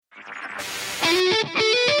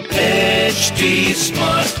HT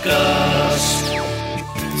Smartcast.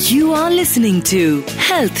 You are listening to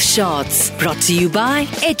Health Shots brought to you by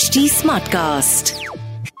HT Smartcast.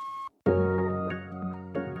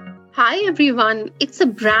 Hi everyone, it's a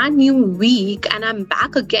brand new week and I'm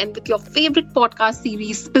back again with your favorite podcast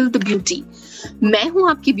series Spill the Beauty. मैं हूँ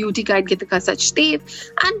आपकी beauty guide Geetika Sachdev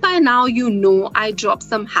and by now you know I drop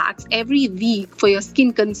some hacks every week for your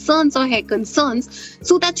skin concerns or hair concerns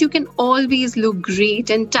so that you can always look great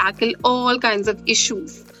and tackle all kinds of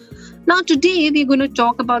issues. Now today we're going to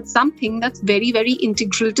talk about something that's very, very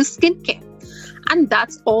integral to skincare. And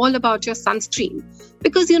that's all about your sunscreen.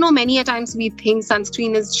 Because, many a times we think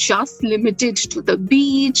sunscreen is just limited to the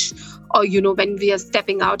beach or, when we are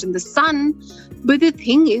stepping out in the sun. But the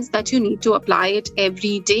thing is that you need to apply it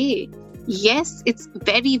every day. Yes, it's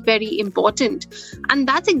very, very important. And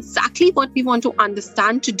that's exactly what we want to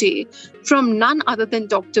understand today from none other than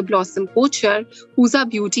Dr. Blossom Kochhar, who's our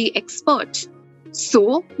beauty expert.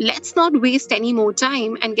 So let's not waste any more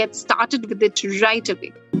time and get started with it right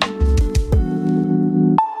away.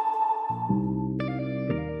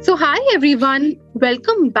 So hi everyone,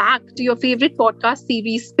 welcome back to your favorite podcast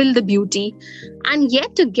series Spill the Beauty. And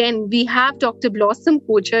yet again, we have Dr. Blossom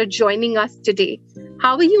Kochhar joining us today.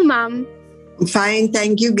 How are you, ma'am? Fine,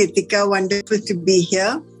 thank you, Gitika. Wonderful to be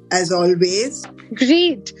here, as always.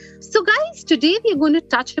 Great. So guys, today we're going to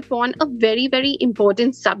touch upon a very, very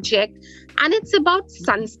important subject, and it's about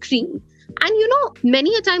sunscreen. And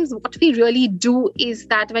many a times what we really do is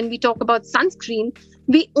that when we talk about sunscreen,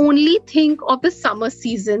 we only think of the summer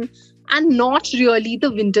season and not really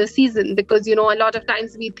the winter season because, a lot of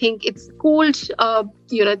times we think it's cold,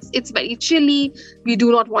 it's very chilly, we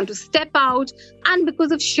do not want to step out. And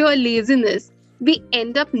because of sheer laziness, we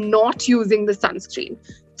end up not using the sunscreen.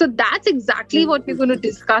 So that's exactly what we're going to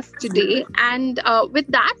discuss today. And with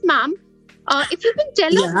that, ma'am, if you can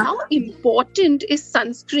tell us how important is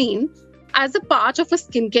sunscreen as a part of a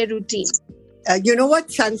skincare routine? You know what?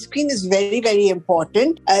 Sunscreen is very, very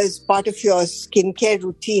important as part of your skincare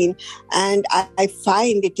routine. And I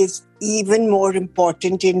find it is even more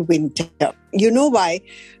important in winter. You know why?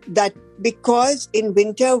 That because in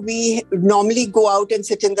winter, we normally go out and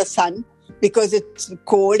sit in the sun because it's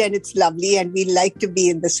cold and it's lovely and we like to be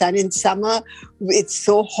in the sun. In summer, it's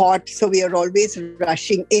so hot, so we are always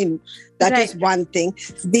rushing in. That is one thing.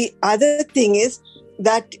 The other thing is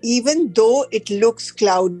that even though it looks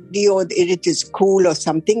cloudy or it is cool or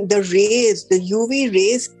something, the UV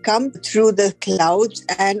rays come through the clouds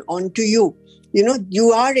and onto you.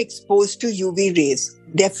 You are exposed to UV rays,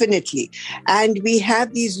 definitely. And we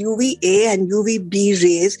have these UVA and UVB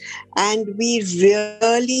rays, and we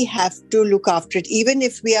really have to look after it. Even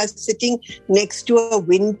if we are sitting next to a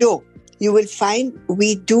window, you will find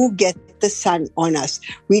we do get the sun on us.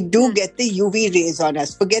 We do get the UV rays on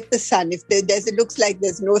us. Forget the sun. If it looks like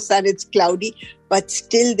there's no sun, it's cloudy, but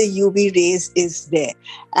still the UV rays is there.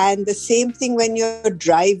 And the same thing when you're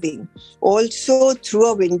driving. Also through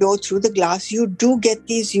a window, through the glass, you do get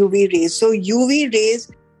these UV rays. So UV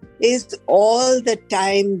rays is all the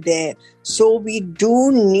time there. So we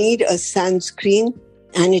do need a sunscreen.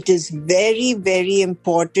 And it is very, very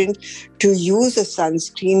important to use a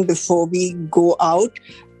sunscreen before we go out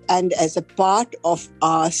and as a part of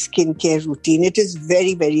our skincare routine. It is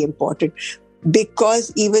very, very important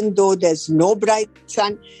because even though there's no bright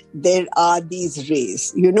sun, there are these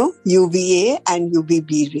rays, UVA and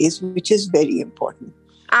UVB rays, which is very important.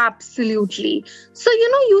 Absolutely. So,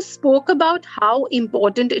 you spoke about how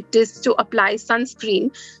important it is to apply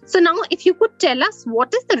sunscreen. So now if you could tell us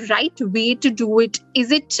what is the right way to do it?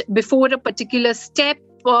 Is it before a particular step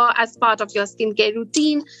as part of your skincare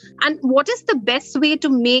routine? And what is the best way to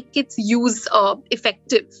make its use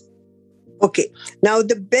effective? Okay. Now,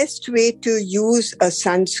 the best way to use a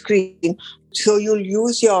sunscreen, so you'll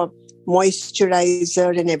use your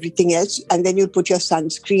moisturizer and everything else, and then you put your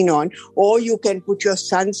sunscreen on, or you can put your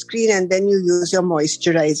sunscreen and then you use your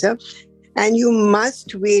moisturizer. And you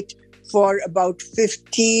must wait for about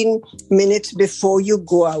 15 minutes before you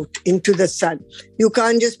go out into the sun. You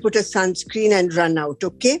can't just put a sunscreen and run out,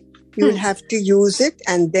 okay? You will have to use it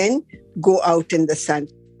and then go out in the sun.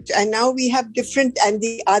 And now we have and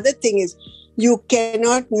the other thing is, you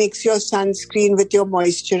cannot mix your sunscreen with your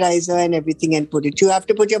moisturizer and everything and put it. You have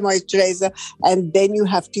to put your moisturizer and then you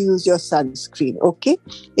have to use your sunscreen, okay?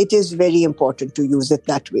 It is very important to use it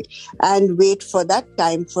that way. And wait for that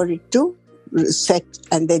time for it to set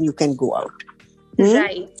and then you can go out.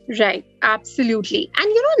 Right. Absolutely.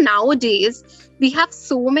 And nowadays we have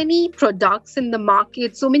so many products in the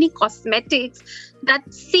market, so many cosmetics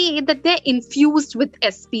that say that they're infused with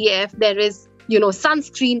SPF. There is,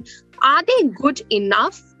 sunscreen. Are they good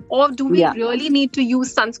enough Or do we really need to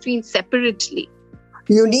use sunscreen separately?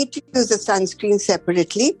 You need to use the sunscreen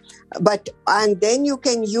separately, and then you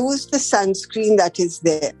can use the sunscreen that is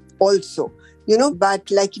there also. But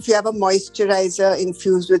like if you have a moisturizer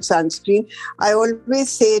infused with sunscreen, I always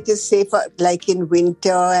say it is safer like in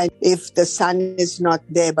winter and if the sun is not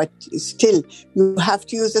there, but still you have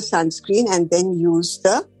to use the sunscreen and then use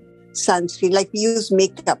the sunscreen. Like we use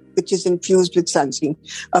makeup, which is infused with sunscreen,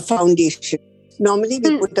 a foundation. Normally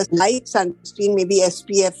we put a light sunscreen, maybe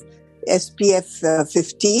SPF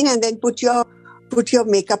 15, and then put your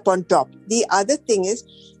makeup on top. The other thing is,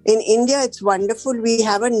 in India, it's wonderful. We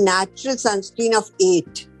have a natural sunscreen of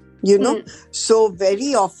 8, So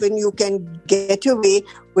very often you can get away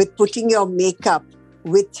with putting your makeup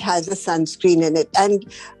which has a sunscreen in it and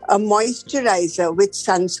a moisturizer with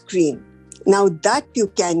sunscreen. Now that you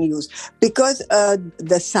can use because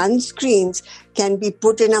the sunscreens can be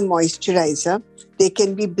put in a moisturizer. They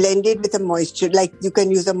can be blended with a moisture. Like you can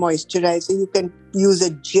use a moisturizer. You can use a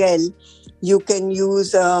gel. You can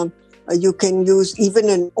use even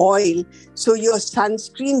an oil. So your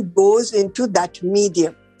sunscreen goes into that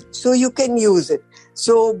medium. So you can use it.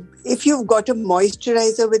 So if you've got a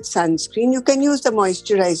moisturizer with sunscreen, you can use the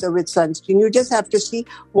moisturizer with sunscreen. You just have to see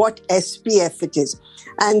what SPF it is.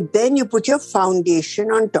 And then you put your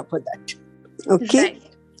foundation on top of that. Okay? Right.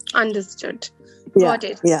 Understood. Yeah, Got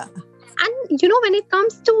it. Yeah. And, when it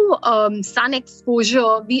comes to sun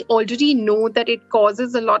exposure, we already know that it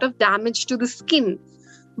causes a lot of damage to the skin.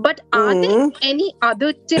 But are there any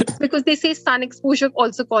other tips? Because they say sun exposure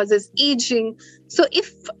also causes aging. So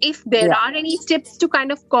if there are any tips to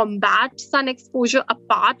kind of combat sun exposure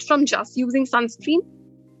apart from just using sunscreen?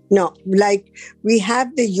 No, like we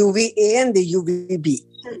have the UVA and the UVB.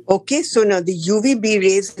 Okay, so now the UVB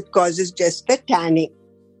rays, it causes just the tanning.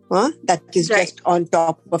 That is just on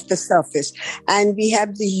top of the surface. And we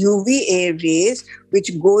have the UVA rays,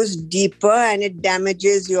 which goes deeper and it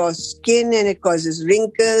damages your skin and it causes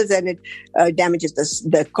wrinkles and it damages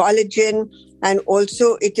the collagen. And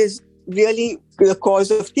also it is really the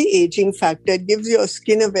cause of the aging factor. It gives your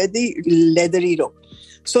skin a very leathery look.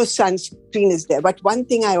 So sunscreen is there. But one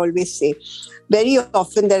thing I always say, very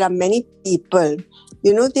often there are many people,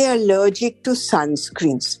 they are allergic to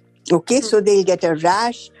sunscreens. Okay, so they'll get a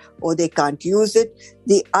rash or they can't use it.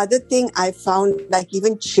 The other thing I found, like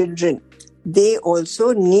even children, they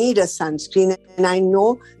also need a sunscreen. And I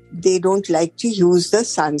know they don't like to use the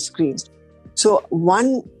sunscreens. So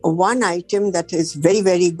one item that is very,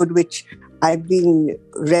 very good, which I've been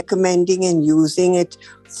recommending and using it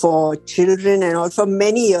for children and all for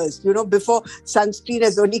many years. Before sunscreen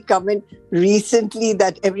has only come in recently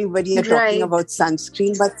that everybody is talking about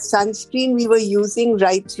sunscreen. But sunscreen we were using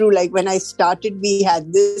right through. Like when I started, we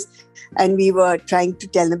had this and we were trying to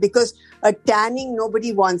tell them because a tanning,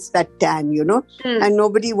 nobody wants that tan, and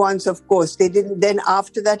nobody wants, of course, they didn't. Then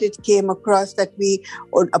after that, it came across that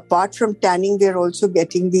apart from tanning, we're also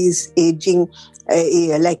getting these aging,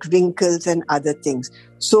 like wrinkles and other things.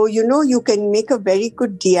 So, you can make a very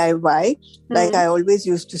good DIY. Like I always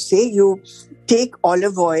used to say, you take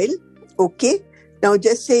olive oil, okay? Now,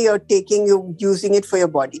 just say you're using it for your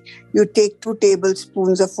body. You take 2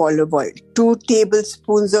 tablespoons of olive oil, 2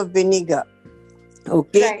 tablespoons of vinegar,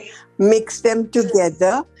 okay? Right. Mix them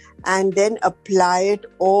together and then apply it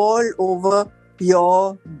all over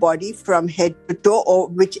your body from head to toe or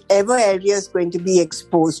whichever area is going to be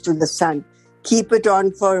exposed to the sun. Keep it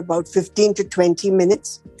on for about 15 to 20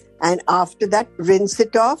 minutes. And after that, rinse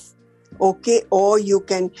it off, okay? Or you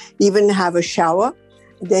can even have a shower.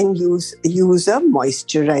 Then use a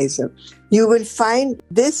moisturizer. You will find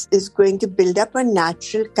this is going to build up a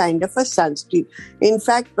natural kind of a sunscreen. In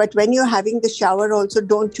fact, but when you're having the shower also,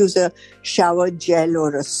 don't use a shower gel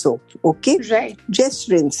or a soap, okay? Right. Just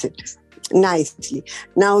rinse it nicely.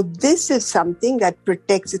 Now, this is something that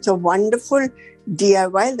protects. It's a wonderful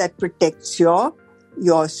DIY that protects your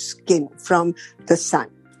skin from the sun.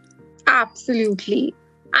 Absolutely.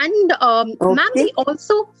 And ma'am, we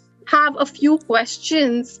also have a few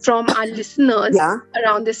questions from our listeners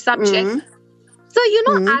around this subject. So,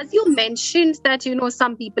 as you mentioned that,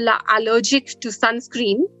 some people are allergic to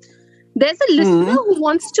sunscreen, there's a listener who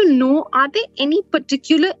wants to know, are there any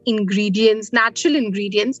particular ingredients, natural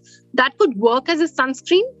ingredients, that could work as a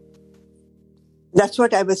sunscreen? That's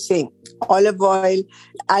what I was saying. Olive oil,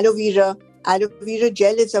 aloe vera. Aloe vera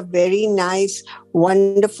gel is a very nice,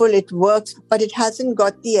 wonderful, it works, but it hasn't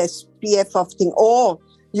got the SPF of thing. Or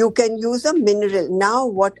you can use a mineral. Now,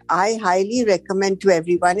 what I highly recommend to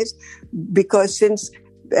everyone is, because since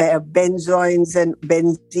benzoins and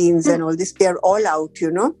benzenes and all this, they're all out,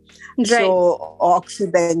 Right. So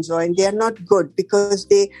oxybenzoin, they are not good because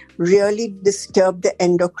they really disturb the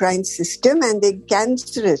endocrine system and they're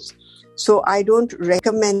cancerous. So I don't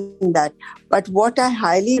recommend that. But what I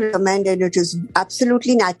highly recommend, and it is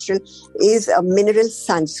absolutely natural, is a mineral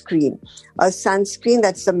sunscreen. A sunscreen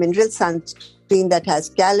that's a mineral sunscreen that has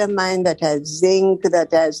calamine, that has zinc,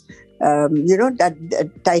 that has,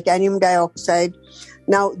 that titanium dioxide.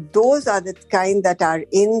 Now, those are the kind that are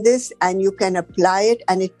in this, and you can apply it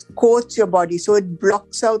and it coats your body. So it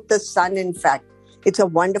blocks out the sun, in fact. It's a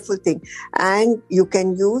wonderful thing. And you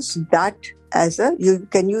can use that you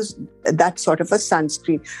can use that sort of a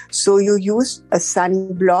sunscreen. So you use a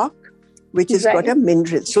sunblock, which has got a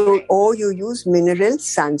mineral. So, or you use mineral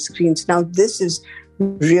sunscreens. Now, this is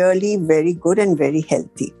really very good and very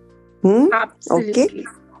healthy. Absolutely. Okay?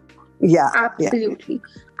 Yeah. Absolutely.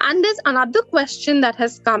 Yeah. And there's another question that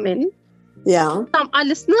has come in. Yeah. Our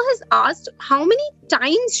listener has asked, how many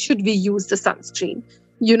times should we use the sunscreen?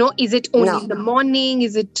 Is it only in the morning?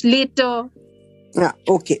 Is it later? Yeah.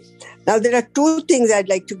 Okay. Now, there are two things I'd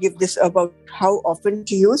like to give this about how often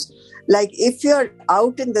to use. Like if you're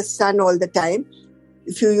out in the sun all the time,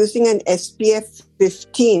 if you're using an SPF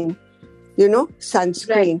 15,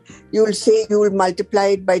 sunscreen, you'll say you will multiply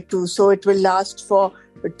it by 2. So it will last for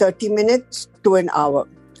 30 minutes to an hour.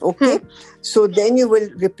 Okay. So then you will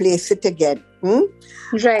replace it again.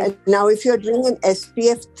 Right. And now, if you're doing an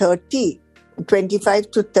SPF 30,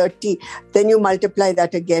 25 to 30, then you multiply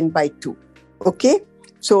that again by 2. Okay.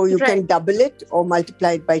 So you can double it or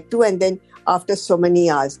multiply it by 2 and then after so many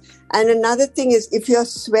hours. And another thing is if you're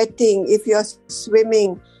sweating, if you're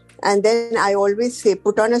swimming, and then I always say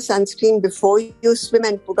put on a sunscreen before you swim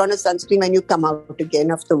and put on a sunscreen when you come out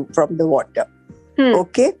again from the water.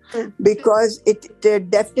 Okay? Because it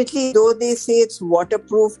definitely, though they say it's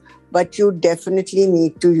waterproof, but you definitely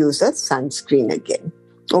need to use a sunscreen again.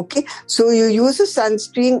 Okay? So you use a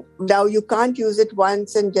sunscreen. Now you can't use it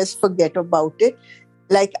once and just forget about it.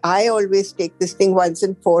 Like I always take this thing once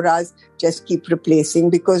in 4 hours, just keep replacing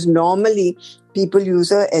because normally people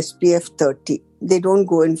use a SPF 30. They don't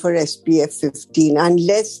go in for SPF 15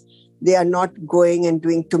 unless they are not going and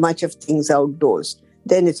doing too much of things outdoors.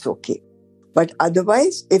 Then it's okay. But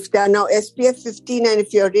otherwise, if they are now SPF 15 and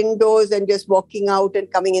if you're indoors and just walking out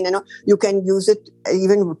and coming in, you can use it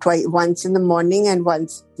even once in the morning and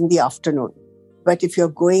once in the afternoon. But if you're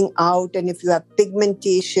going out and if you have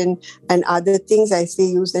pigmentation and other things, I say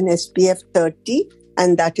use an SPF 30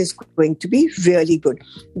 and that is going to be really good.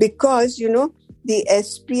 Because, the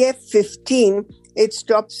SPF 15, it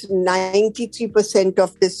stops 93%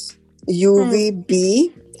 of this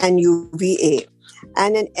UVB and UVA.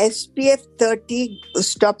 And an SPF 30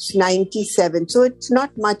 stops 97. So it's not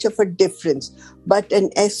much of a difference. But an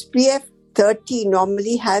SPF 30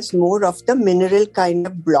 normally has more of the mineral kind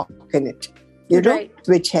of block in it.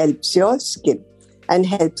 Which helps your skin and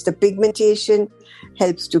helps the pigmentation,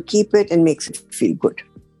 helps to keep it and makes it feel good.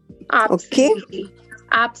 Absolutely. Okay?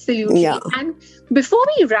 Absolutely. Yeah. And before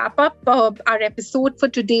we wrap up our episode for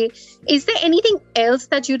today, is there anything else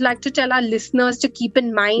that you'd like to tell our listeners to keep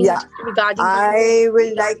in mind regarding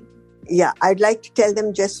I'd like to tell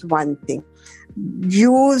them just one thing.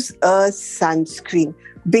 Use a sunscreen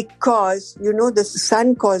because, the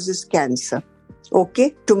sun causes cancer.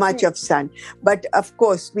 Okay, too much of sun. But of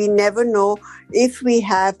course, we never know if we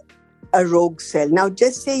have a rogue cell. Now,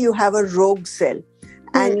 just say you have a rogue cell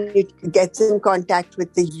and it gets in contact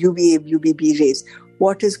with the UVB rays.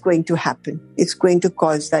 What is going to happen? It's going to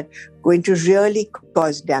really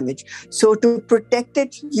cause damage. So to protect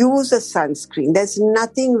it, use a sunscreen. There's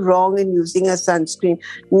nothing wrong in using a sunscreen.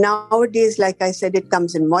 Nowadays, like I said, it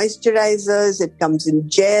comes in moisturizers, it comes in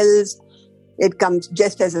gels. It comes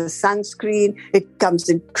just as a sunscreen. It comes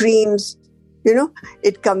in creams,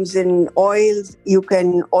 it comes in oils.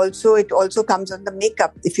 It also comes on the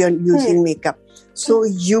makeup if you're using makeup. So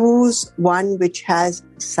use one which has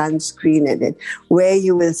sunscreen in it, where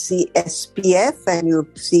you will see SPF and you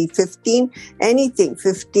see 15, anything,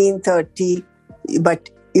 15, 30.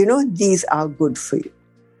 But, these are good for you.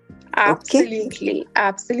 Absolutely. Okay?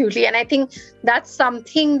 Absolutely. And I think that's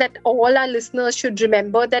something that all our listeners should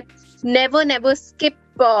remember, that never skip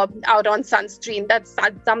out on sunscreen. That's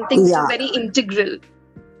something which is very integral.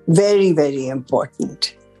 Very, very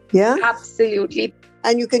important. Yeah. Absolutely.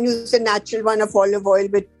 And you can use a natural one of olive oil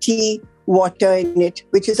with tea water in it,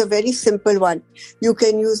 which is a very simple one. You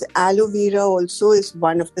can use aloe vera also is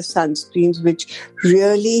one of the sunscreens which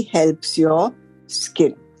really helps your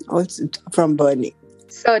skin also from burning.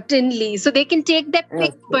 Certainly. So they can take their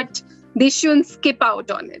pick, but they shouldn't skip out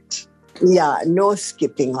on it. Yeah, no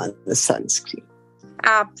skipping on the sunscreen.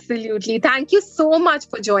 Absolutely. Thank you so much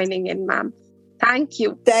for joining in, ma'am. Thank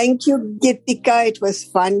you. Thank you, Geetika. It was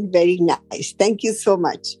fun. Very nice. Thank you so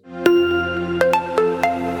much.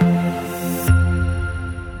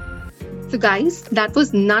 So guys, that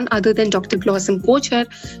was none other than Dr. Blossom Kochhar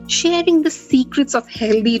sharing the secrets of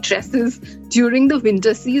healthy dresses during the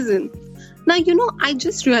winter season. Now, I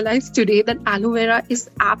just realized today that aloe vera is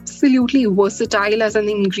absolutely versatile as an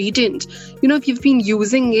ingredient. If you've been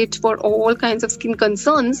using it for all kinds of skin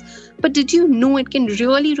concerns, but did you know it can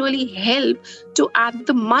really, really help to add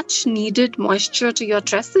the much needed moisture to your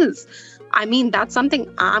dresses? I mean, that's something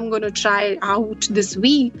I'm going to try out this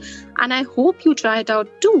week, and I hope you try it out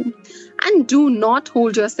too. And do not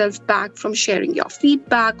hold yourself back from sharing your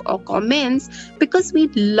feedback or comments, because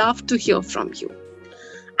we'd love to hear from you.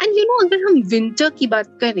 And अगर हम winter की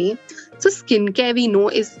बात करें, so skincare we know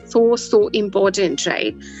is so important,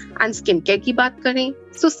 right? And skincare की बात करें,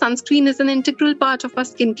 so sunscreen is an integral part of our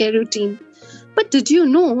skincare routine. But did you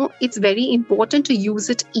know it's very important to use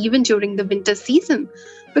it even during the winter season?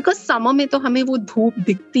 Because summer में तो हमें वो धूप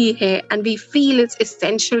दिखती है and we feel it's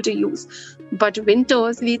essential to use. But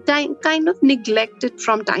winters, we kind of neglect it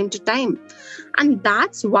from time to time. And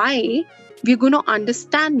that's why we're going to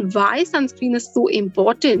understand why sunscreen is so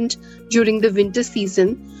important during the winter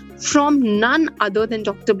season from none other than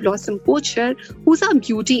Dr. Blossom Kochhar, who's our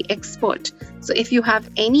beauty expert. So if you have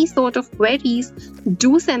any sort of queries,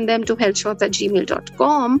 do send them to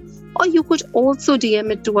healthshots@gmail.com, or you could also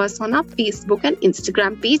DM it to us on our Facebook and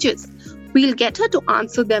Instagram pages. We'll get her to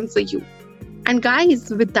answer them for you. And guys,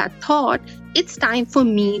 with that thought, it's time for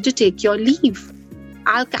me to take your leave.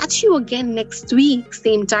 I'll catch you again next week,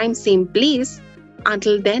 same time, same place.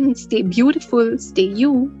 Until then, stay beautiful, stay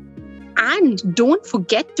you. And don't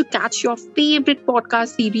forget to catch your favorite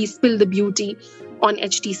podcast series, Spill the Beauty, on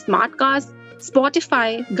HT Smartcast,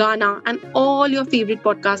 Spotify, Gaana, and all your favorite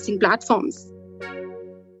podcasting platforms.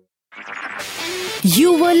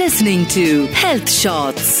 You were listening to Health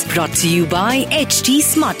Shots, brought to you by HT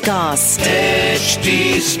Smartcast.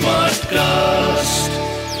 HT Smartcast.